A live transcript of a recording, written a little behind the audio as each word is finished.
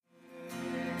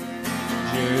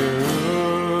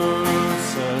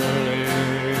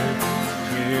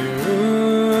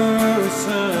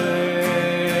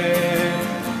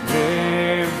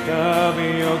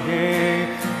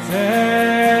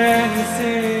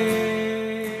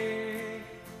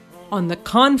on the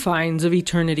confines of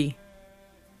eternity.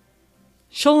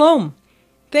 Shalom!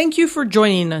 Thank you for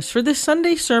joining us for this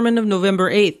Sunday sermon of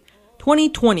November 8th,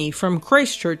 2020 from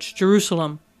Christ Church,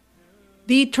 Jerusalem.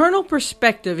 The eternal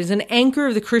perspective is an anchor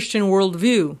of the Christian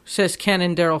worldview, says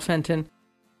Canon Darrell Fenton.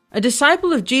 A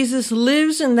disciple of Jesus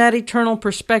lives in that eternal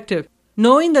perspective,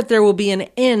 knowing that there will be an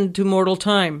end to mortal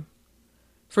time.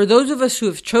 For those of us who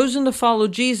have chosen to follow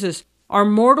Jesus, our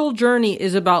mortal journey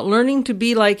is about learning to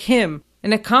be like Him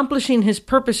and accomplishing His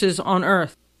purposes on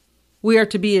earth. We are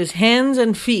to be His hands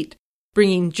and feet,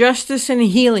 bringing justice and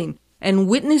healing and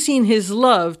witnessing His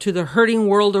love to the hurting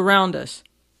world around us,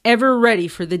 ever ready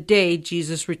for the day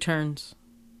Jesus returns.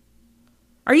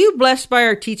 Are you blessed by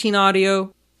our teaching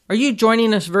audio? Are you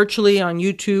joining us virtually on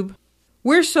YouTube?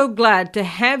 We're so glad to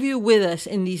have you with us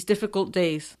in these difficult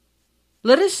days.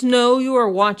 Let us know you are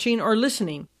watching or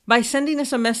listening by sending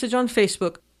us a message on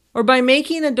Facebook or by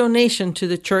making a donation to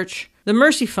the church, the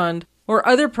Mercy Fund, or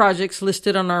other projects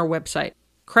listed on our website,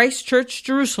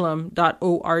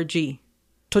 christchurchjerusalem.org.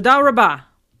 Todah Rabbah.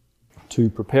 To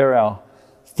prepare our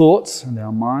thoughts and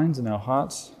our minds and our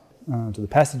hearts to the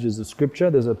passages of Scripture,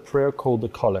 there's a prayer called the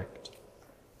Collect.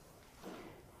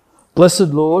 Blessed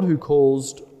Lord, who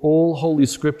caused all holy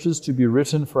Scriptures to be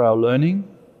written for our learning,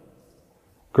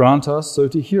 grant us so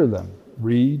to hear them,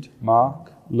 read,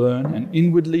 mark, learn, and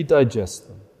inwardly digest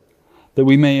them, that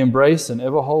we may embrace and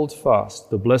ever hold fast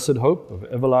the blessed hope of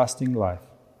everlasting life,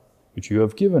 which you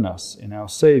have given us in our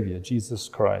Saviour, Jesus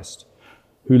Christ,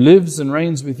 who lives and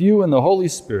reigns with you and the Holy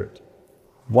Spirit,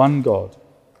 one God,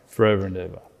 forever and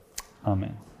ever.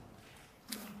 Amen.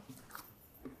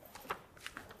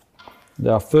 And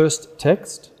our first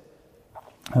text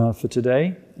for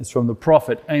today is from the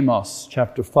prophet Amos,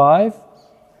 chapter 5,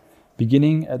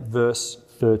 beginning at verse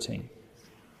 13.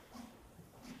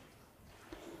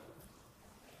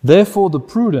 Therefore the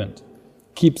prudent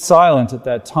keep silent at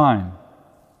that time,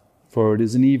 for it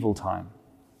is an evil time.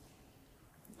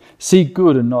 Seek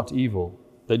good and not evil,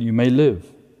 that you may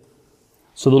live.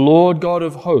 So the Lord God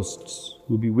of hosts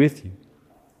will be with you,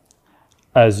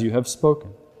 as you have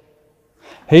spoken.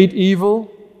 Hate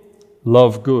evil,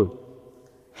 love good.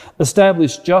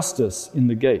 Establish justice in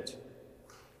the gate.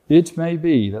 It may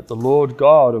be that the Lord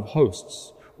God of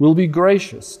hosts will be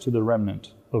gracious to the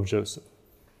remnant of Joseph.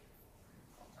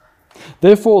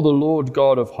 Therefore the Lord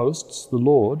God of hosts, the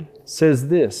Lord, says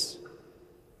this: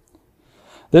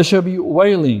 There shall be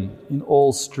wailing in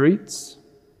all streets,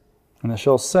 and they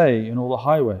shall say in all the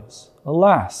highways,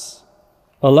 Alas,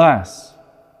 alas!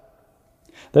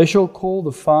 They shall call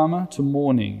the farmer to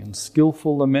mourning, and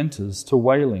skillful lamenters to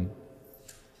wailing.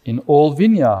 In all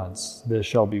vineyards there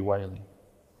shall be wailing.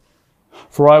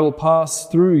 For I will pass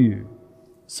through you,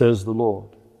 says the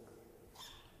Lord.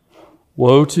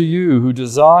 Woe to you who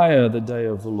desire the day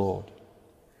of the Lord!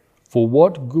 For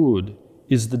what good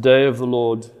is the day of the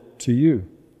Lord to you?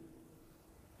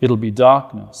 It'll be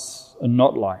darkness and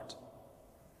not light.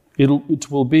 It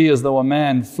will be as though a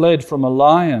man fled from a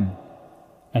lion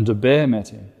and a bear met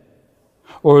him,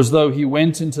 or as though he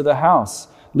went into the house,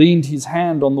 leaned his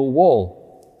hand on the wall,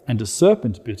 and a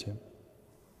serpent bit him.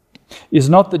 Is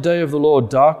not the day of the Lord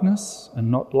darkness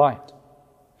and not light?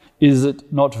 Is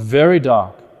it not very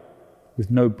dark,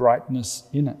 with no brightness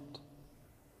in it?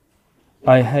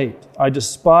 I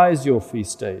despise your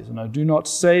feast days, and I do not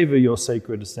savor your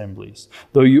sacred assemblies.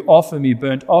 Though you offer me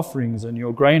burnt offerings and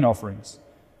your grain offerings,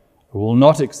 I will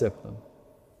not accept them.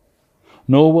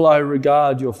 Nor will I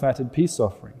regard your fatted peace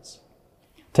offerings.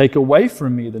 Take away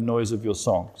from me the noise of your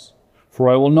songs, for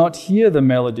I will not hear the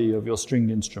melody of your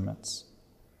stringed instruments.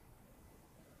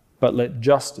 But let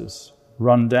justice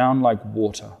run down like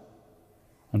water,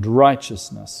 and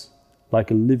righteousness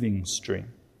like a living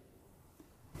stream.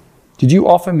 Did you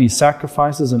offer me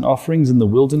sacrifices and offerings in the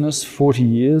wilderness 40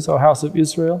 years, O house of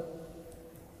Israel?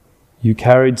 You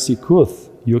carried Sikuth,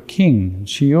 your king, and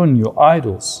Shiun, your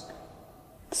idols,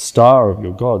 the star of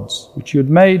your gods, which you had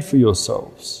made for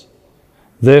yourselves.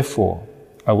 Therefore,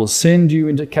 I will send you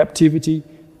into captivity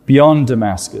beyond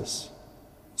Damascus,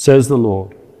 says the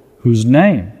Lord, whose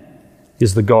name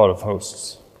is the God of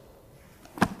hosts.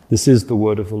 This is the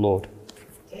word of the Lord.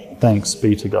 Thanks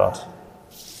be to God.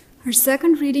 Our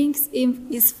second reading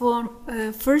is from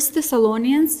 1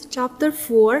 Thessalonians chapter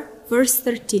 4, verse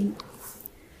 13.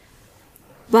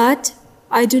 But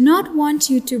I do not want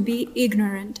you to be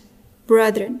ignorant,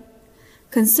 brethren,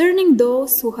 concerning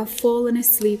those who have fallen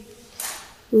asleep,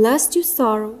 lest you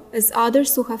sorrow as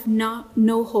others who have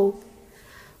no hope.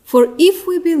 For if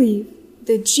we believe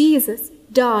that Jesus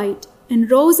died and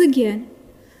rose again,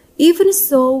 even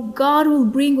so God will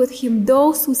bring with him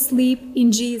those who sleep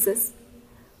in Jesus.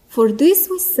 For this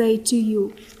we say to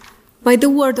you, by the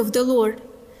word of the Lord,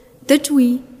 that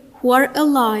we, who are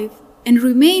alive and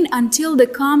remain until the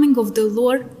coming of the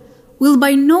Lord, will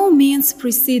by no means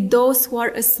precede those who are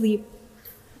asleep.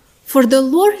 For the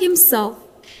Lord himself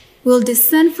will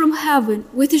descend from heaven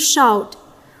with a shout,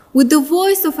 with the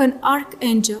voice of an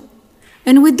archangel,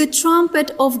 and with the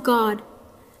trumpet of God,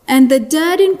 and the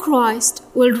dead in Christ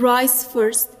will rise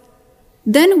first.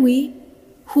 Then we,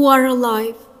 who are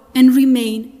alive and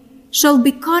remain, shall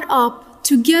be caught up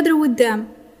together with them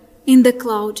in the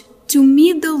cloud to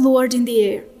meet the Lord in the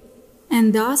air.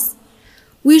 And thus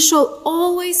we shall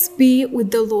always be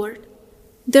with the Lord.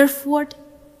 Therefore,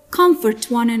 comfort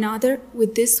one another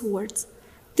with these words.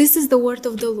 This is the word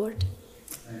of the Lord.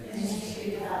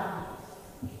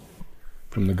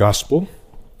 From the Gospel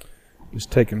is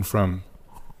taken from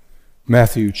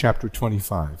Matthew chapter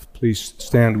 25. Please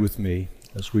stand with me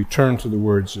as we turn to the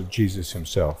words of Jesus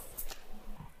himself.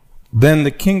 Then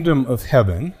the kingdom of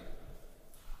heaven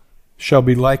shall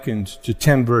be likened to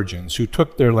 10 virgins who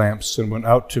took their lamps and went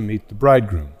out to meet the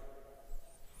bridegroom.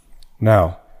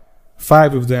 Now,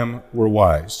 5 of them were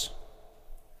wise,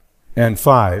 and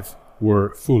 5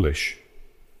 were foolish.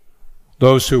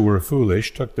 Those who were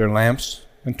foolish took their lamps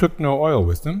and took no oil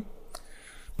with them,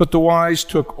 but the wise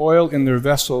took oil in their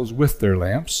vessels with their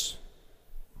lamps.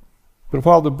 But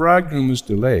while the bridegroom was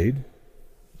delayed,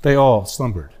 they all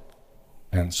slumbered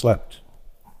and slept.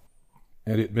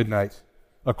 And at midnight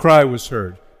a cry was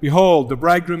heard, "Behold, the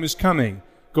bridegroom is coming.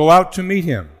 Go out to meet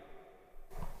him."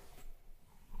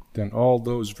 Then all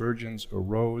those virgins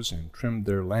arose and trimmed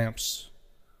their lamps.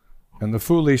 And the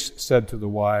foolish said to the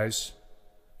wise,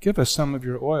 "Give us some of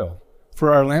your oil,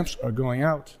 for our lamps are going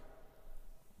out."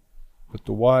 But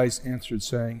the wise answered,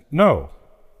 saying, "No,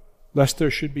 lest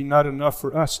there should be not enough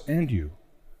for us and you,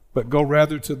 but go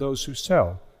rather to those who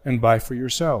sell and buy for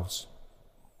yourselves."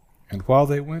 And while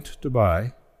they went to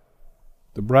buy,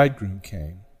 the bridegroom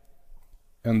came,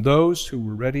 and those who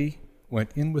were ready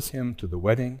went in with him to the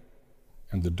wedding,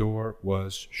 and the door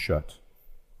was shut.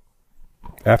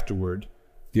 Afterward,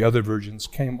 the other virgins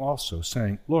came also,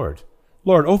 saying, "Lord,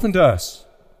 Lord, open to us."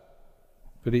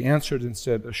 But he answered and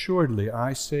said, "Assuredly,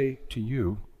 I say to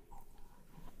you,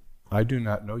 I do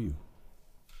not know you.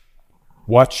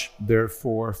 Watch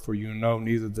therefore, for you know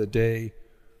neither the day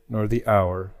nor the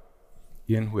hour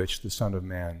in which the Son of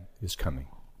Man is coming."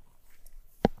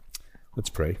 Let's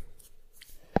pray.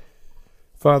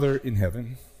 Father in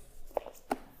heaven,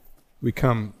 we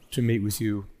come to meet with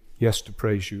you, yes, to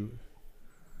praise you,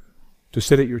 to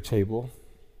sit at your table,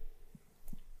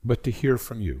 but to hear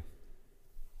from you.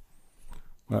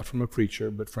 Not from a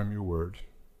preacher, but from your word.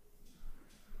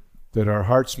 That our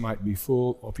hearts might be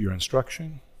full of your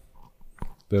instruction,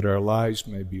 that our lives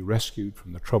may be rescued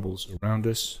from the troubles around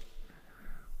us,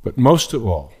 but most of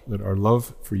all, that our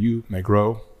love for you may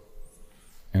grow,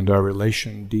 and our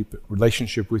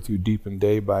relationship with you deepen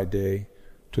day by day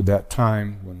to that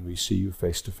time when we see you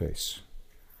face to face.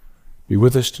 Be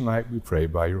with us tonight, we pray,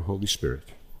 by your Holy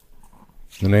Spirit.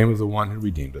 In the name of the one who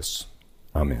redeemed us.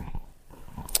 Amen.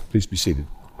 Please be seated.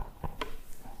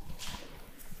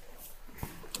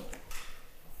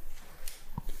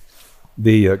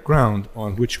 The ground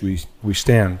on which we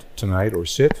stand tonight, or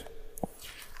sit,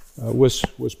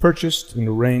 was purchased and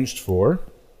arranged for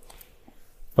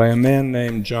by a man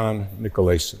named John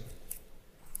Nicolason.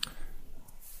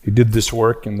 He did this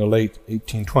work in the late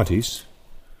 1820s,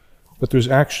 but there's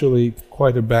actually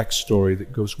quite a backstory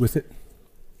that goes with it.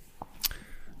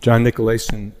 John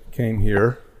Nicolason came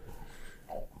here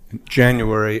in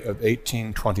January of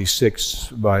 1826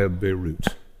 via Beirut.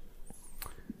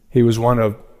 He was one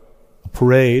of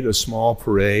a small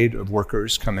parade of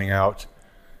workers coming out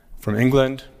from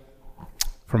England,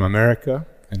 from America,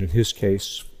 and in his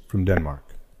case, from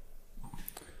Denmark.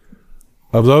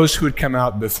 Of those who had come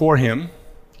out before him,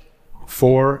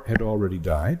 4 had already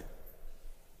died.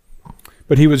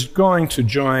 But he was going to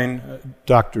join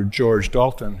Dr. George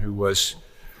Dalton, who was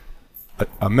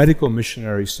a medical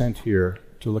missionary sent here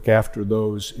to look after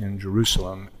those in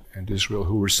Jerusalem and Israel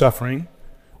who were suffering,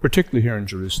 particularly here in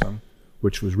Jerusalem,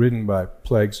 which was ridden by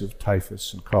plagues of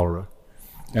typhus and cholera,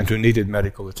 and who needed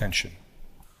medical attention.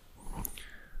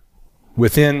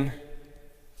 Within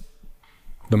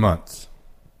the month,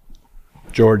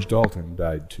 George Dalton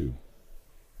died too.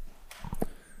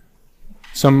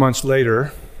 Some months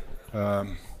later,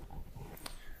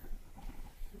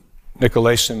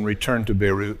 Nicolason returned to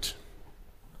Beirut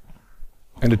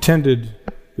and attended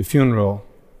the funeral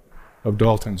of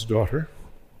Dalton's daughter,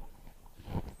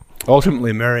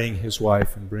 ultimately marrying his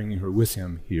wife and bringing her with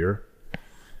him here,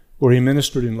 where he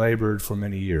ministered and labored for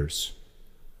many years.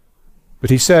 But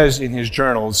he says in his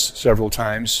journals several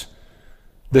times,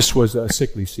 This was a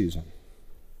sickly season.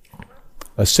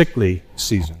 A sickly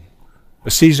season.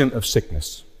 A season of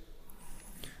sickness.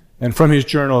 And from his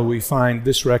journal, we find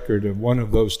this record of one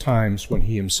of those times when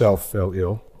he himself fell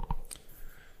ill.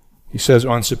 He says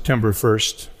on September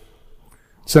 1st,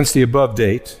 since the above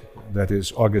date, that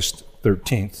is August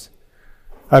 13th,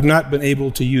 I've not been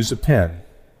able to use a pen,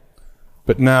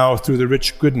 but now, through the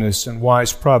rich goodness and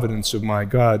wise providence of my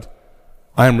God,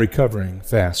 I am recovering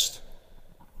fast.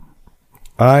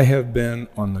 I have been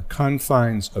on the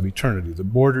confines of eternity, the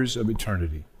borders of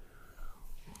eternity,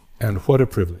 and what a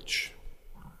privilege.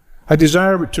 I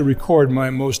desire to record my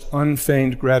most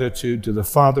unfeigned gratitude to the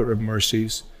Father of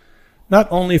mercies, not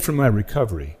only for my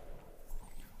recovery,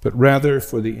 but rather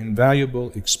for the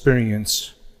invaluable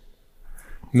experience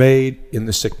made in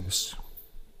the sickness.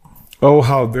 Oh,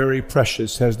 how very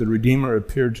precious has the Redeemer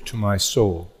appeared to my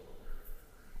soul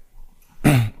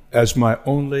as my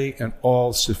only and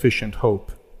all-sufficient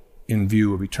hope in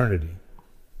view of eternity,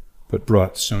 but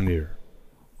brought so near.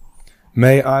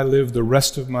 May I live the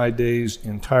rest of my days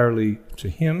entirely to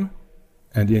him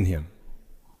and in him.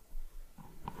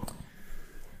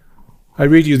 I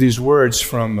read you these words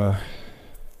from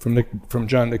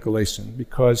John Nicolason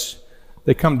because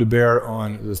they come to bear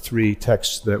on the three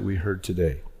texts that we heard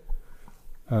today.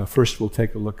 First, we'll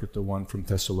take a look at the one from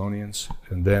Thessalonians,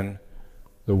 and then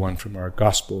the one from our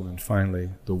gospel, and finally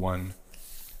the one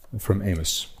from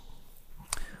Amos.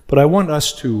 But I want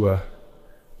us to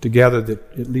gather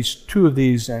that at least two of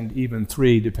these, and even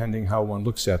three, depending how one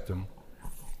looks at them,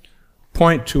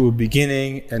 point to a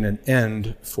beginning and an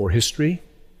end for history,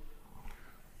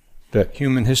 that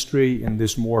human history in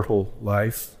this mortal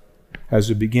life has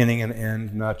a beginning and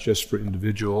end, not just for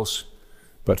individuals,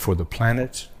 but for the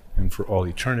planet and for all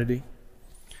eternity.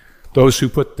 Those who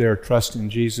put their trust in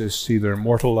Jesus see their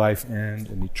mortal life end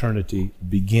and eternity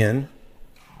begin.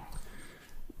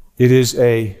 It is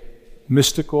a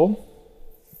mystical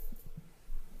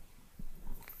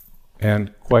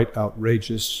and quite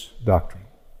outrageous doctrine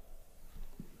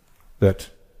that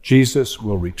Jesus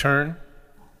will return,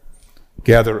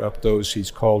 gather up those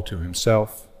he's called to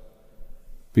himself,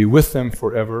 be with them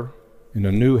forever in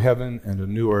a new heaven and a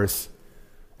new earth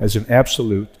as an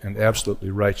absolute and absolutely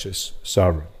righteous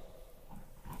sovereign.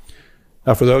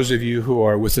 Now, for those of you who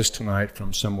are with us tonight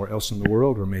from somewhere else in the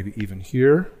world, or maybe even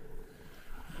here,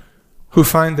 who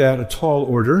find that a tall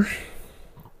order,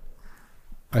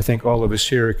 I think all of us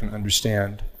here can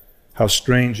understand how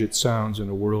strange it sounds in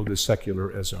a world as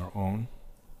secular as our own.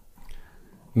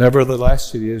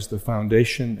 Nevertheless, it is the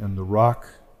foundation and the rock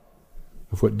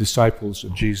of what disciples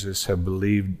of Jesus have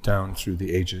believed down through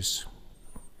the ages.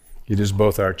 It is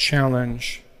both our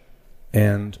challenge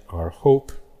and our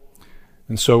hope.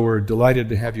 And so we're delighted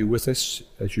to have you with us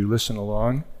as you listen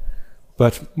along.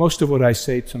 But most of what I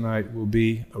say tonight will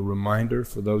be a reminder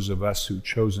for those of us who've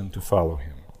chosen to follow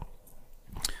him.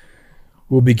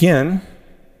 We'll begin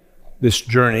this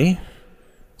journey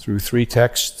through three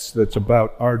texts that's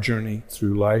about our journey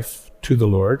through life to the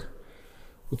Lord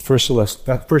with 1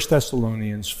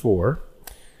 Thessalonians 4.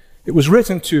 It was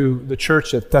written to the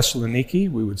church at Thessaloniki,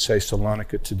 we would say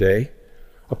Salonika today,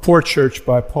 a poor church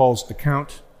by Paul's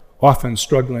account, often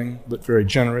struggling but very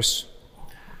generous.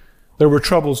 There were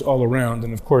troubles all around,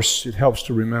 and of course it helps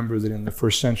to remember that in the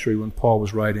first century when Paul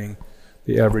was writing,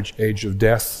 the average age of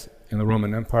death in the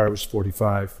Roman Empire was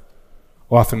 45,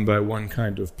 often by one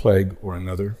kind of plague or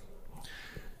another.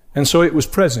 And so it was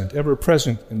present, ever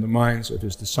present in the minds of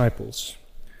his disciples.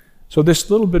 So this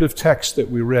little bit of text that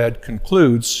we read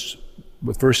concludes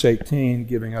with verse 18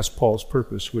 giving us Paul's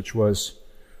purpose, which was,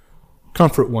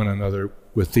 comfort one another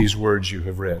with these words you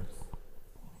have read.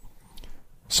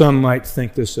 Some might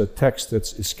think this a text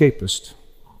that's escapist,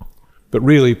 but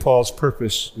really Paul's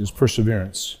purpose is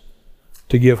perseverance,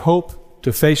 to give hope,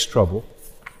 to face trouble,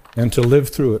 and to live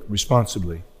through it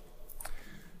responsibly.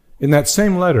 In that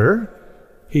same letter,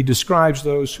 he describes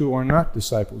those who are not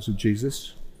disciples of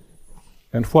Jesus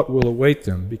and what will await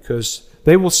them, because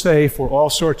they will say, for all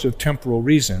sorts of temporal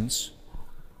reasons,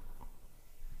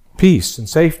 peace and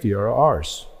safety are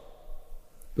ours.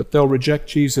 But they'll reject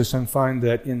Jesus and find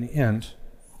that in the end,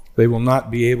 they will not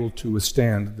be able to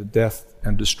withstand the death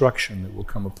and destruction that will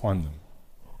come upon them.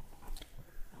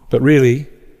 But really,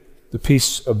 the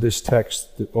piece of this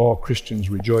text that all Christians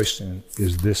rejoice in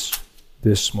is this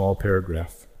small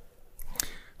paragraph.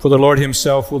 For the Lord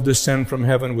himself will descend from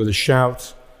heaven with a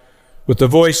shout, with the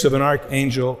voice of an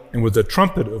archangel, and with the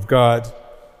trumpet of God,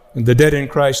 and the dead in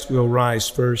Christ will rise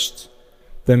first.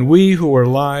 Then we who are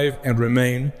alive and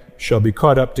remain shall be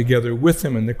caught up together with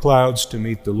him in the clouds to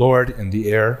meet the Lord in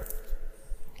the air.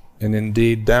 And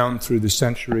indeed, down through the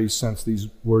centuries since these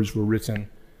words were written,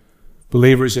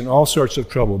 Believers in all sorts of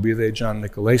trouble, be they John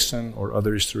Nicolason or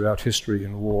others throughout history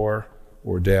in war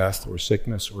or death or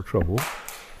sickness or trouble,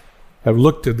 have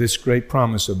looked to this great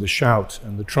promise of the shout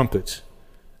and the trumpet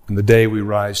and the day we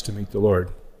rise to meet the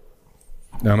Lord.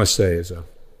 Now I must say,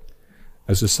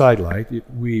 as a sidelight,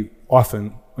 we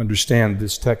often understand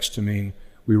this text to mean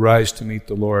we rise to meet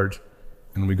the Lord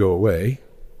and we go away.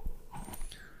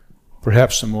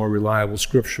 Perhaps some more reliable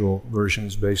scriptural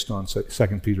versions based on 2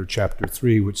 Peter chapter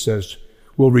 3, which says,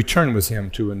 we'll return with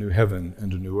him to a new heaven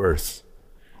and a new earth.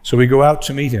 So we go out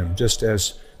to meet him, just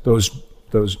as those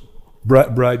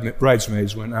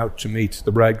bridesmaids went out to meet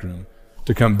the bridegroom,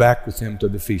 to come back with him to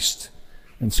the feast.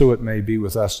 And so it may be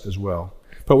with us as well.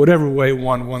 But whatever way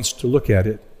one wants to look at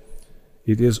it,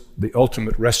 it is the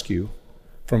ultimate rescue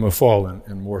from a fallen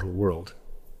and mortal world.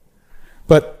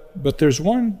 But there's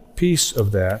one piece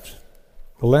of that,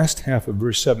 the last half of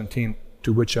verse 17,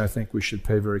 to which I think we should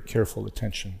pay very careful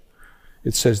attention.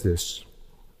 It says this,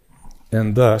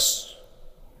 and thus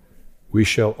we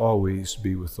shall always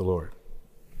be with the Lord.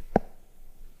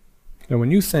 Now when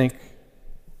you think,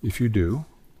 if you do,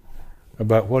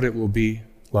 about what it will be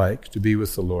like to be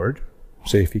with the Lord,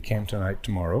 say if he came tonight,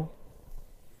 tomorrow,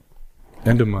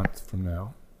 and a month from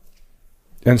now,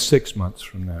 and 6 months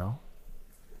from now,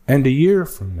 and a year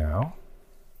from now,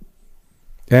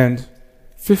 and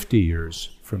 50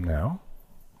 years from now.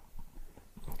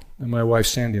 And my wife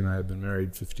Sandy and I have been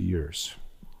married 50 years.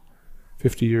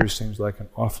 50 years seems like an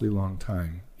awfully long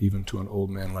time, even to an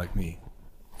old man like me.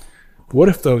 But what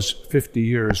if those 50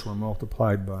 years were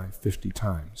multiplied by 50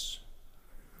 times?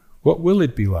 What will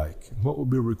it be like? What will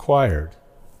be required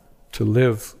to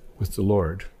live with the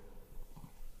Lord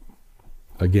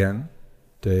again,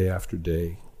 day after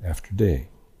day after day?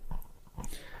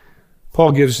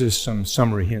 Paul gives us some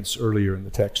summary hints earlier in the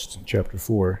text in chapter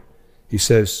 4. He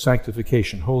says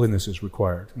sanctification, holiness is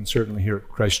required. And certainly here at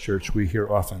Christ Church we hear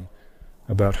often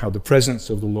about how the presence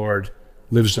of the Lord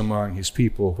lives among his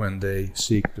people when they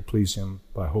seek to please him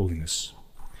by holiness.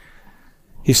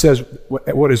 He says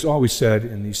what is always said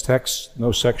in these texts,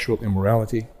 no sexual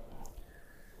immorality.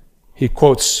 He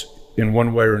quotes in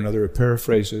one way or another, or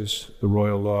paraphrases the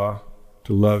royal law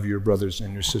to love your brothers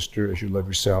and your sister as you love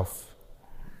yourself.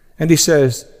 And he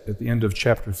says at the end of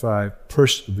chapter 5,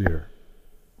 persevere.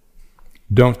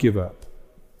 Don't give up.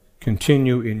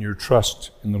 Continue in your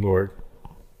trust in the Lord.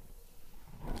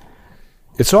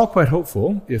 It's all quite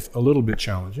hopeful, if a little bit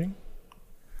challenging.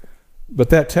 But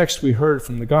that text we heard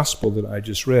from the gospel that I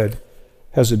just read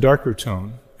has a darker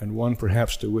tone, and one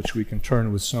perhaps to which we can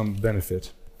turn with some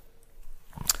benefit.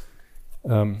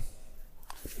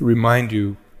 Remind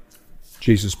you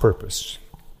Jesus' purpose.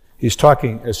 He's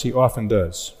talking, as he often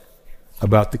does,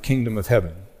 about the kingdom of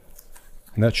heaven.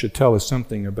 And that should tell us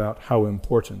something about how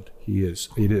important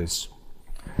it is.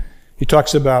 He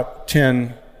talks about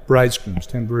 10 bridegrooms,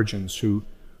 10 virgins who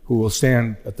will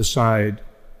stand at the side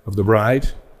of the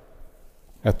bride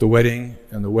at the wedding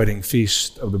and the wedding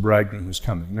feast of the bridegroom who's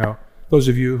coming. Now, those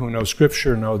of you who know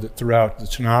Scripture know that throughout the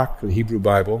Tanakh, the Hebrew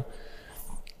Bible,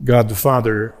 God the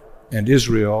Father and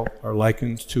Israel are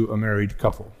likened to a married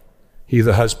couple. He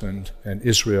the husband and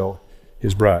Israel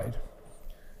his bride.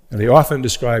 And he often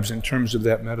describes in terms of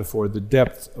that metaphor the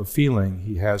depth of feeling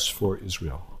he has for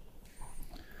Israel.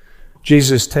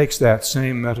 Jesus takes that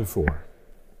same metaphor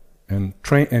and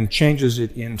changes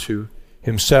it into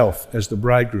himself as the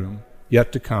bridegroom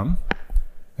yet to come,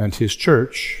 and his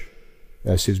church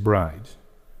as his bride.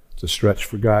 It's a stretch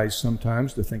for guys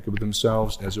sometimes to think of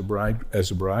themselves as a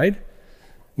bride.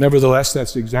 Nevertheless,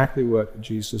 that's exactly what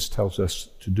Jesus tells us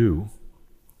to do.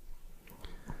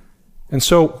 And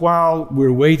so while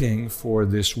we're waiting for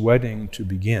this wedding to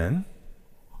begin,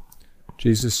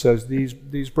 Jesus says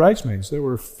these bridesmaids, there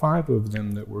were 5 of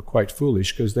them that were quite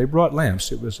foolish because they brought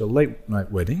lamps. It was a late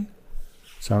night wedding.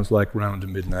 Sounds like round to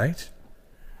midnight.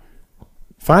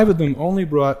 5 of them only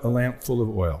brought a lamp full of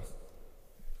oil.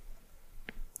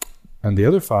 And the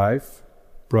other 5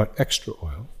 brought extra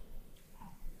oil.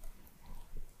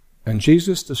 And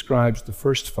Jesus describes the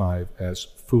first 5 as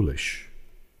foolish.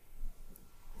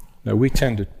 Now, we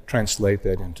tend to translate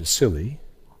that into silly,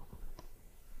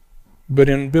 but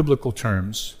in biblical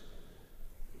terms,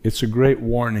 it's a great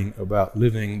warning about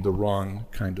living the wrong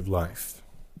kind of life.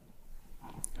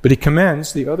 But he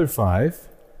commends the other 5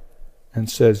 and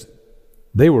says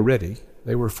they were ready,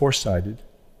 they were foresighted,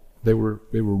 they were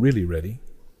really ready.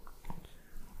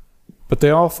 But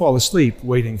they all fall asleep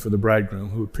waiting for the bridegroom,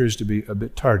 who appears to be a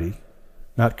bit tardy,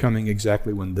 not coming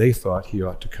exactly when they thought he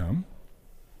ought to come.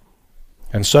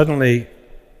 And suddenly,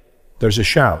 there's a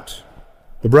shout.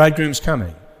 The bridegroom's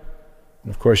coming. And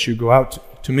of course, you go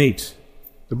out to meet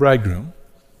the bridegroom.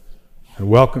 and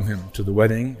welcome him to the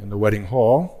wedding in the wedding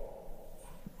hall.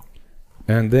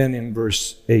 And then in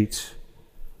verse 8,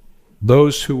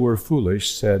 those who were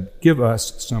foolish said, "Give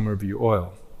us some of your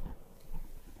oil."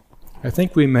 I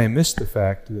think we may miss the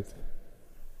fact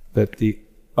that the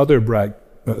other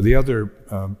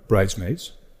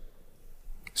bridesmaids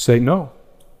say, "No,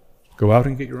 go out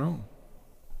and get your own."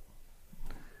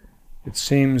 It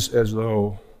seems as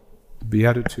though the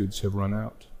Beatitudes have run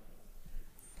out,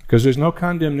 because there's no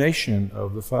condemnation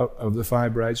of the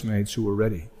five bridesmaids who were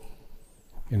ready.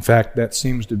 In fact, that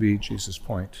seems to be Jesus'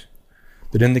 point,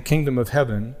 that in the kingdom of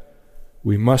heaven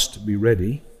we must be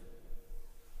ready,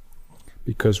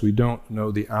 because we don't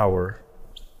know the hour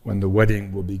when the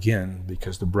wedding will begin,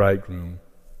 because the bridegroom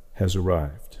has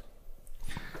arrived.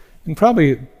 And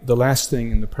probably the last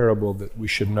thing in the parable that we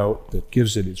should note that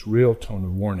gives it its real tone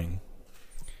of warning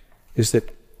is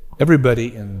that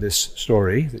everybody in this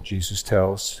story that Jesus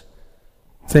tells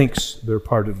thinks they're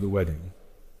part of the wedding.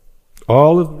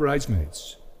 All of the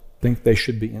bridesmaids think they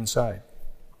should be inside.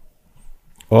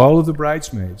 All of the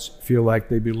bridesmaids feel like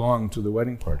they belong to the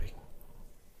wedding party.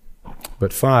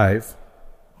 But 5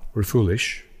 were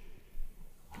foolish,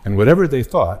 and whatever they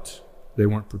thought, they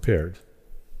weren't prepared.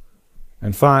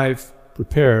 And 5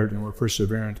 prepared and were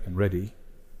perseverant and ready,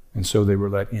 and so they were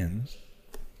let in.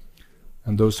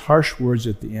 And those harsh words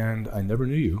at the end, "I never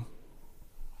knew you,"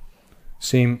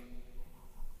 seem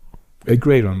a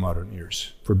grate on modern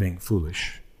ears for being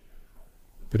foolish.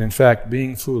 But in fact,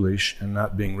 being foolish and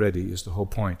not being ready is the whole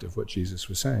point of what Jesus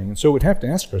was saying. And so we'd have to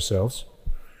ask ourselves,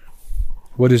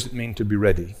 what does it mean to be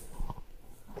ready?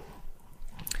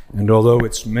 And although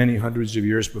it's many hundreds of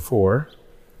years before,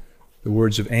 the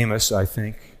words of Amos, I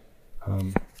think,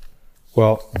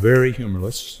 while very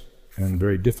humorless and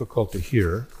very difficult to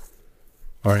hear,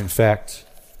 are in fact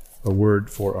a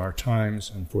word for our times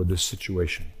and for this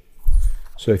situation.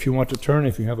 So if you want to turn,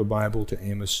 if you have a Bible, to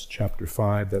Amos chapter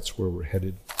 5, that's where we're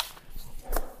headed.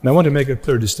 And I want to make a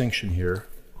clear distinction here.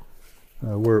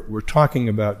 We're talking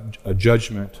about a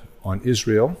judgment on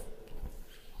Israel,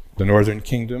 the northern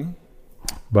kingdom,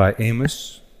 by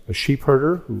Amos, a sheep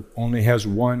herder who only has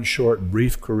one short,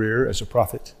 brief career as a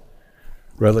prophet,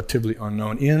 relatively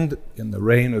unknown, in the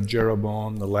reign of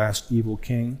Jeroboam, the last evil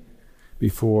king,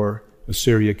 before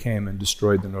Assyria came and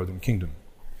destroyed the northern kingdom.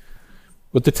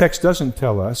 What the text doesn't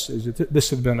tell us is that this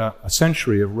had been a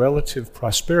century of relative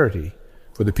prosperity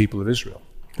for the people of Israel.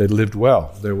 They lived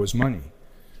well. There was money.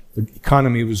 The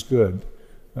economy was good.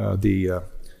 The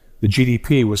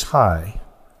GDP was high.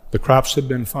 The crops had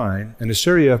been fine. And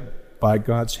Assyria, by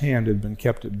God's hand, had been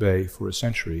kept at bay for a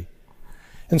century.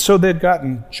 And so they'd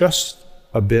gotten just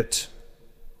a bit,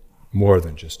 more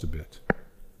than just a bit,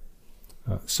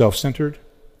 self-centered,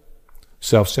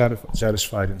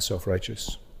 self-satisfied, and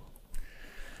self-righteous.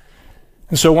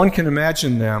 And so one can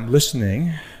imagine them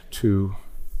listening to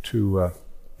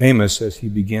Amos as he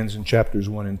begins in chapters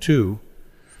 1 and 2,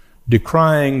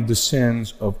 decrying the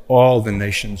sins of all the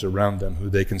nations around them who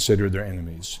they consider their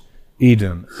enemies,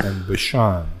 Edom and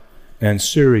Bashan and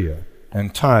Syria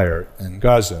and Tyre and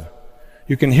Gaza.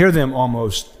 You can hear them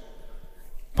almost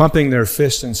pumping their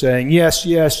fists and saying, "Yes,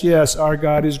 yes, yes, our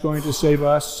God is going to save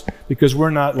us because we're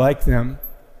not like them."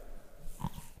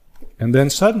 And then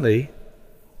suddenly,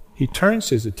 he turns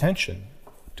his attention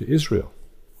to Israel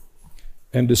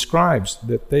and describes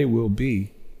that they will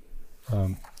be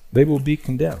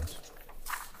condemned.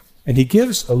 And he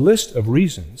gives a list of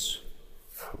reasons,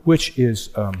 which is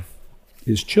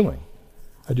chilling.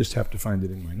 I just have to find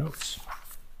it in my notes.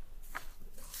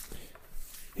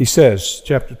 He says,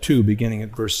 chapter 2, beginning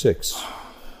at verse 6,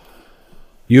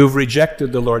 "You've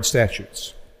rejected the Lord's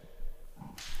statutes."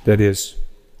 That is,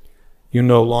 you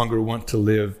no longer want to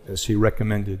live as he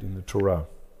recommended in the Torah.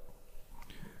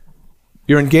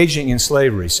 You're engaging in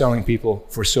slavery, selling people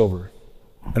for silver.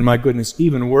 And my goodness,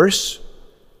 even worse,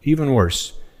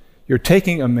 you're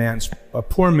taking a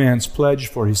poor man's pledge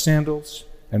for his sandals,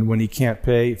 and when he can't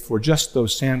pay for just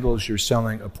those sandals, you're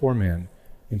selling a poor man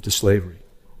into slavery.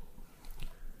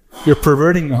 You're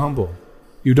perverting the humble.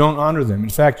 You don't honor them. In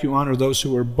fact, you honor those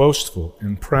who are boastful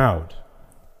and proud.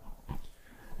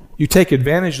 You take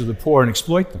advantage of the poor and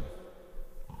exploit them.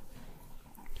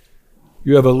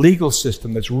 You have a legal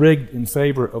system that's rigged in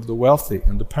favor of the wealthy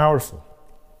and the powerful.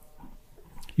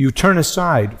 You turn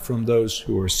aside from those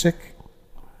who are sick.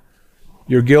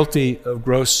 You're guilty of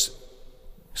gross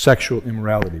sexual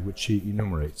immorality, which he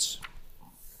enumerates.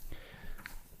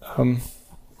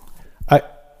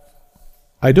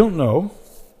 I don't know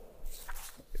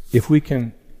if we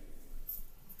can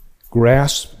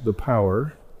grasp the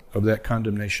power of that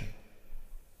condemnation.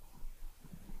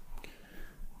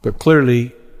 But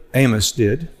clearly, Amos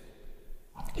did,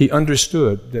 He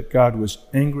understood that God was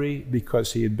angry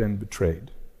because he had been betrayed.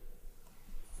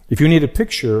 If you need a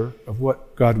picture of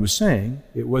what God was saying,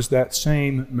 it was that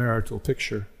same marital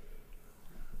picture.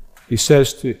 He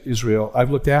says to Israel,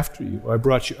 I've looked after you. I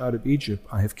brought you out of Egypt.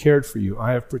 I have cared for you.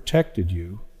 I have protected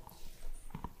you.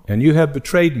 And you have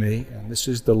betrayed me, and this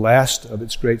is the last of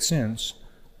its great sins,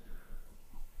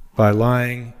 by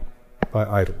lying by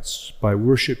idols, by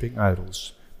worshiping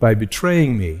idols, by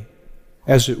betraying me,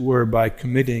 as it were, by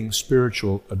committing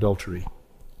spiritual adultery.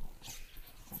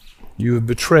 You have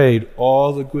betrayed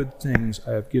all the good things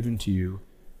I have given to you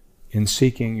in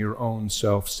seeking your own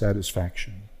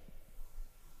self-satisfaction.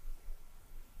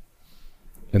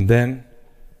 And then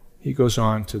he goes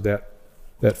on to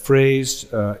that phrase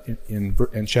in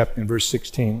verse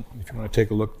 16, if you want to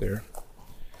take a look there.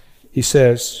 He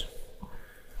says,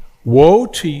 "Woe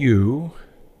to you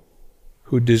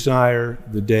who desire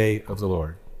the day of the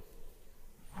Lord."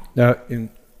 Now,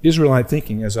 in Israelite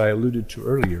thinking, as I alluded to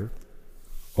earlier,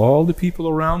 all the people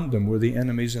around them were the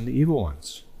enemies and the evil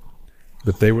ones,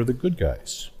 but they were the good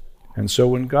guys. And so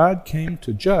when God came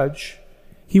to judge,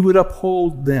 he would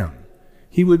uphold them.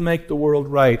 He would make the world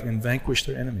right and vanquish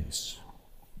their enemies.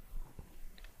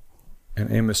 And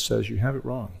Amos says, you have it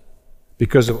wrong.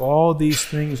 Because of all these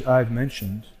things I've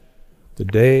mentioned, the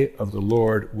day of the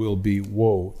Lord will be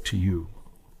woe to you.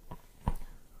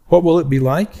 What will it be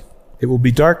like? It will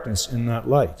be darkness and not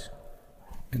light.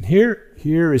 And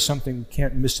here is something we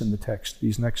can't miss in the text,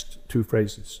 these next two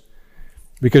phrases.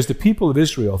 Because the people of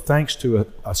Israel, thanks to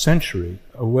a century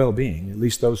of well-being, at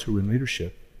least those who were in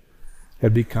leadership,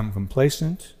 had become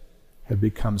complacent, had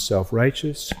become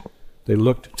self-righteous. They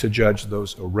looked to judge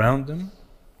those around them,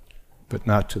 but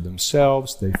not to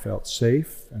themselves. They felt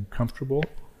safe and comfortable.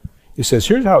 He says,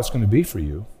 here's how it's going to be for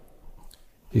you.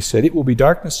 He said, it will be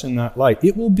darkness and not light.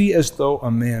 It will be as though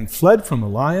a man fled from a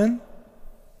lion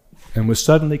and was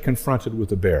suddenly confronted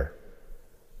with a bear.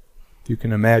 You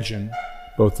can imagine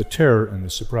both the terror and the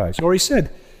surprise. Or he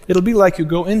said, it'll be like you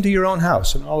go into your own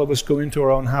house, and all of us go into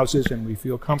our own houses and we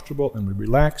feel comfortable and we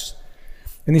relax.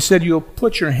 And he said, you'll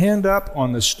put your hand up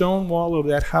on the stone wall of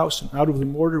that house, and out of the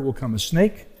mortar will come a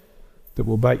snake that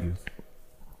will bite you.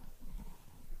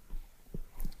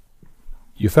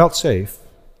 You felt safe,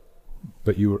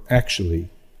 but you were actually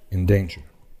in danger.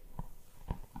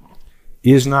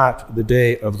 Is not the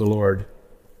day of the Lord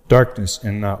darkness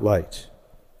and not light?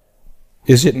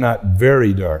 Is it not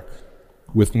very dark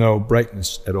with no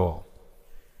brightness at all?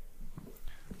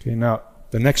 Okay, now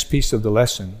the next piece of the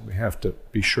lesson we have to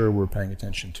be sure we're paying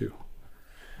attention to.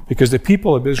 Because the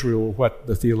people of Israel were what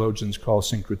the theologians call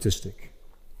syncretistic.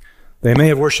 They may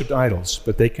have worshipped idols,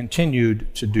 but they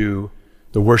continued to do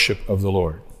the worship of the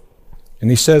Lord. And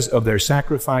he says of their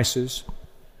sacrifices,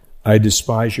 I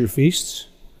despise your feasts.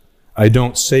 I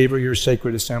don't savor your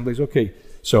sacred assemblies. Okay,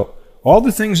 so all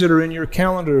the things that are in your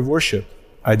calendar of worship,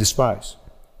 I despise.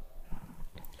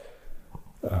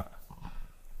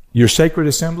 Your sacred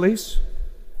assemblies,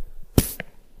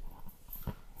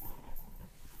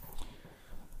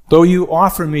 though you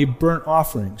offer me burnt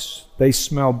offerings, they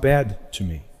smell bad to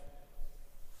me.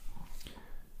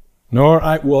 Nor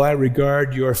will I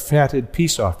regard your fatted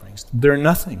peace offerings. They're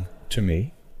nothing to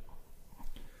me.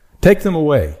 Take them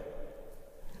away.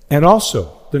 And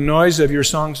also, the noise of your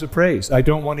songs of praise. I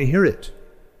don't want to hear it.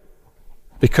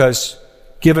 Because,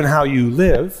 given how you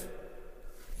live,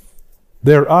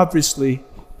 they're obviously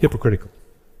hypocritical.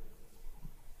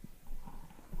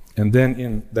 And then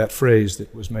in that phrase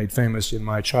that was made famous in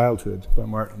my childhood by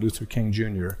Martin Luther King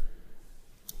Jr.,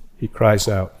 he cries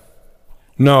out,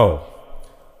 no,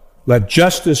 let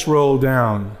justice roll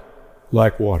down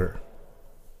like water,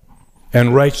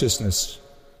 and righteousness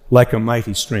like a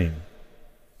mighty stream.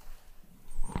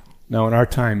 Now, in our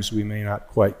times, we may not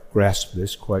quite grasp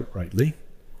this quite rightly.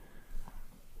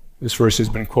 This verse has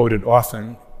been quoted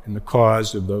often in the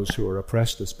cause of those who are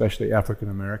oppressed, especially African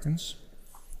Americans,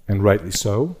 and rightly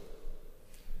so.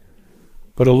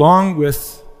 But along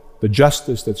with the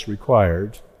justice that's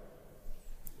required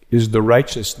is the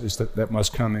righteousness that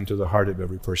must come into the heart of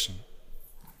every person.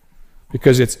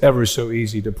 Because it's ever so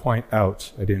easy to point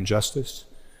out at injustice,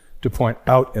 to point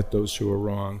out at those who are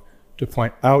wrong, to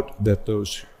point out at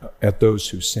those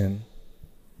who sin,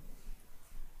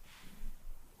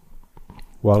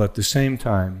 while at the same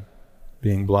time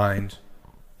being blind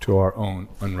to our own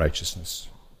unrighteousness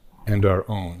and our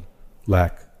own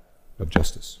lack of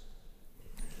justice.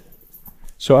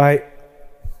 So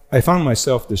I found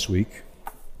myself this week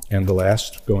and the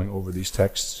last going over these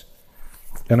texts,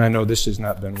 and I know this has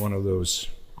not been one of those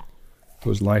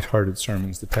light-hearted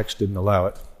sermons. The text didn't allow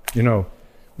it. You know,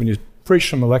 when you preach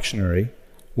from a lectionary,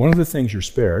 one of the things you're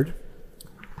spared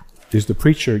is the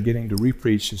preacher getting to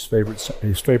repreach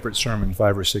his favorite sermon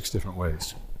 5 or 6 different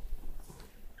ways.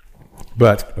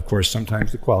 But, of course,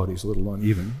 sometimes the quality is a little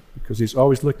uneven because he's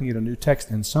always looking at a new text,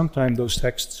 and sometimes those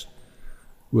texts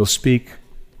will speak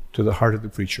to the heart of the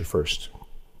preacher first.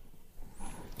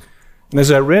 And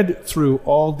as I read through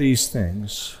all these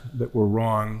things that were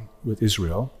wrong with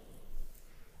Israel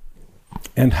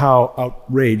and how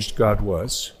outraged God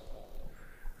was,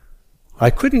 I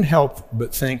couldn't help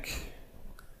but think,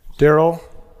 Daryl,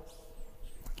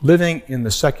 living in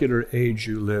the secular age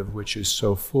you live, which is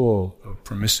so full of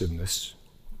permissiveness,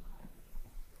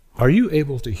 are you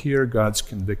able to hear God's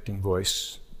convicting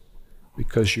voice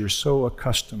because you're so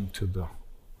accustomed to the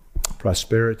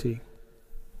prosperity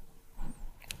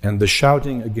and the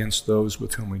shouting against those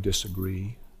with whom we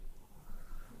disagree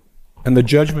and the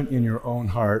judgment in your own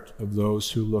heart of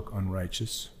those who look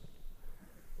unrighteous?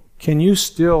 Can you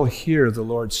still hear the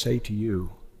Lord say to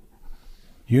you,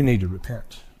 you need to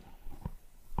repent?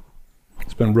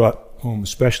 It's been brought home,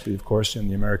 especially, of course, in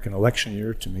the American election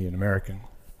year, to me, an American,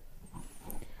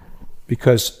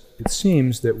 because it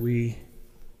seems that we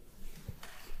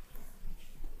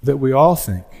all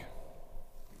think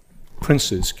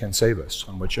princes can save us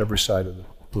on whichever side of the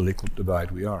political divide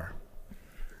we are.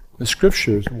 The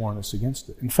Scriptures warn us against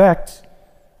it. In fact,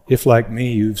 if, like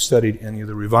me, you've studied any of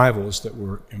the revivals that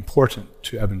were important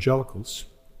to evangelicals,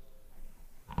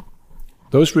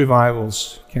 those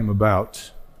revivals came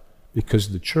about because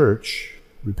the church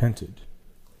repented.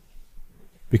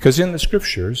 Because in the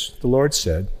Scriptures, the Lord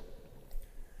said,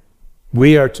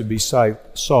 we are to be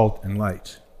salt and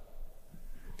light.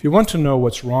 If you want to know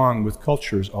what's wrong with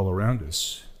cultures all around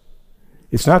us,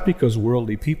 it's not because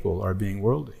worldly people are being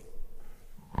worldly.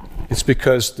 It's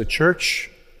because the church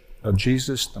of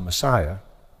Jesus, the Messiah,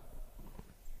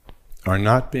 are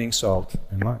not being salt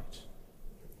and light.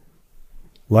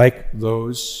 Like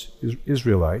those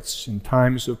Israelites, in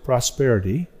times of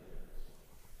prosperity,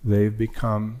 they've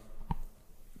become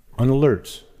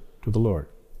unalert to the Lord.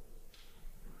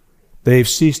 They've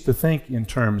ceased to think in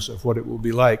terms of what it will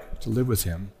be like to live with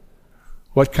Him,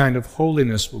 what kind of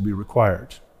holiness will be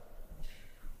required.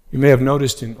 You may have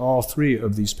noticed in all 3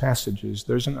 of these passages,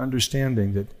 there's an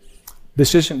understanding that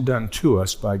this isn't done to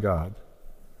us by God.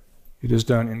 It is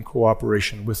done in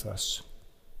cooperation with us.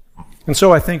 And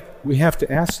so I think we have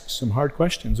to ask some hard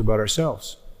questions about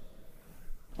ourselves.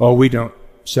 Oh, we don't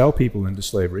sell people into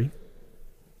slavery,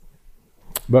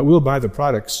 but we'll buy the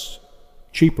products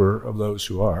cheaper of those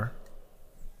who are.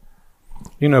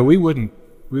 You know, we wouldn't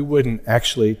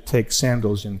actually take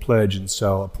sandals in pledge and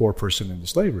sell a poor person into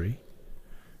slavery.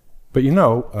 But you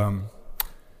know,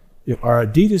 if our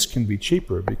Adidas can be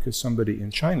cheaper because somebody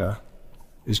in China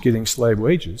is getting slave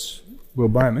wages, we'll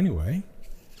buy them anyway.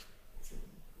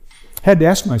 Had to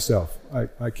ask myself, I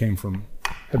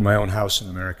had my own house in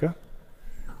America.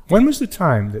 When was the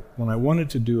time that when I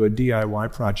wanted to do a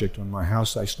DIY project on my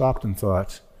house, I stopped and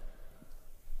thought,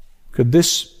 could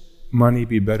this money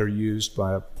be better used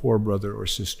by a poor brother or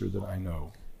sister that I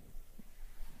know?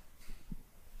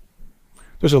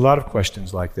 There's a lot of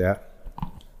questions like that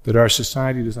our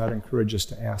society does not encourage us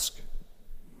to ask.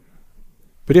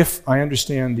 But if I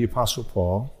understand the Apostle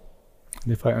Paul,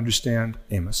 and if I understand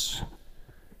Amos,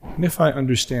 and if I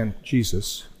understand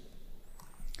Jesus,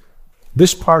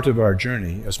 this part of our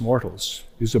journey as mortals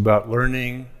is about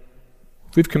learning.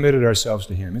 If we've committed ourselves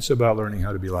to Him, it's about learning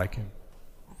how to be like Him.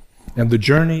 And the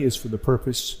journey is for the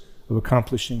purpose of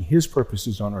accomplishing His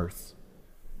purposes on earth,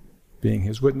 being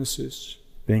His witnesses,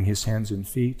 being His hands and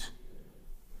feet,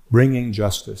 bringing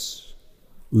justice,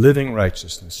 living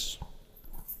righteousness,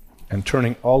 and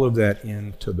turning all of that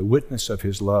into the witness of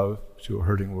His love to a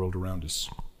hurting world around us.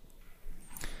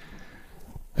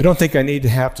 I don't think I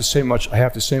have to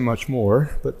say much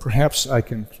more, but perhaps I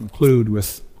can conclude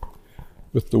with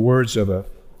the words of a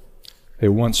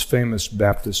once famous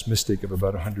Baptist mystic of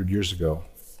about 100 years ago,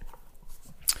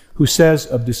 who says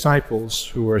of disciples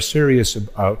who are serious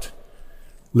about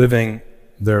living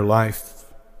their life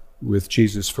with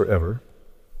Jesus forever,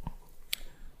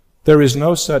 there is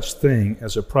no such thing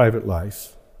as a private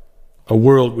life, a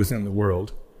world within the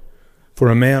world, for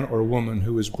a man or woman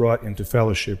who is brought into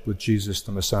fellowship with Jesus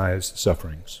the Messiah's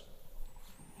sufferings.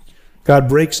 God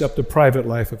breaks up the private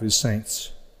life of His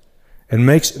saints and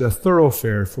makes it a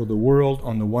thoroughfare for the world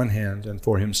on the one hand and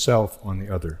for Himself on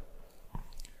the other.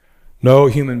 No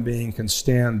human being can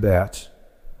stand that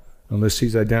unless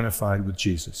he's identified with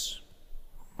Jesus.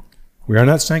 We are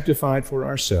not sanctified for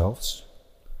ourselves.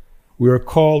 We are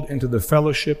called into the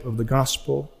fellowship of the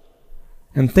gospel,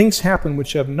 and things happen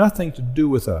which have nothing to do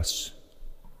with us.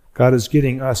 God is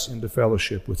getting us into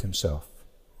fellowship with Himself.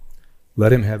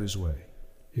 Let Him have His way.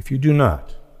 if you do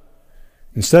not,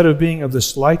 instead of being of the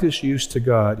slightest use to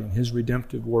God in his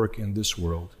redemptive work in this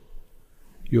world,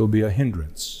 you'll be a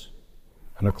hindrance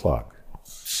and a clog.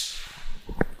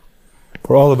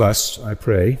 For all of us, I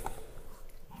pray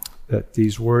that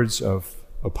these words of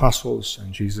apostles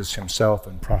and Jesus himself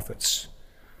and prophets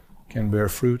can bear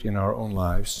fruit in our own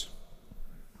lives,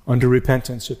 unto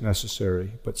repentance if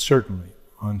necessary, but certainly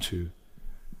unto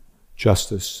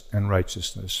justice and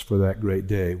righteousness for that great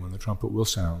day when the trumpet will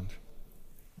sound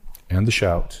and the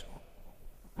shout,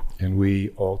 and we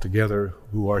all together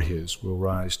who are his will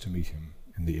rise to meet him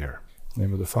in the air. In the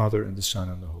name of the Father, and the Son,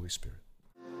 and the Holy Spirit.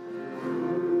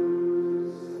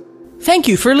 Thank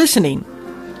you for listening.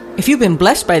 If you've been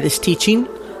blessed by this teaching,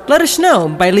 let us know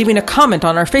by leaving a comment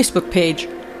on our Facebook page,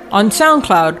 on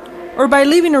SoundCloud, or by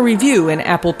leaving a review in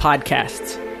Apple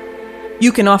Podcasts.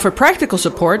 You can offer practical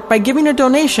support by giving a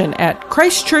donation at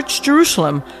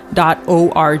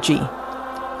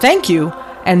christchurchjerusalem.org. Thank you,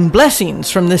 and blessings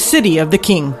from the City of the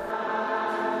King.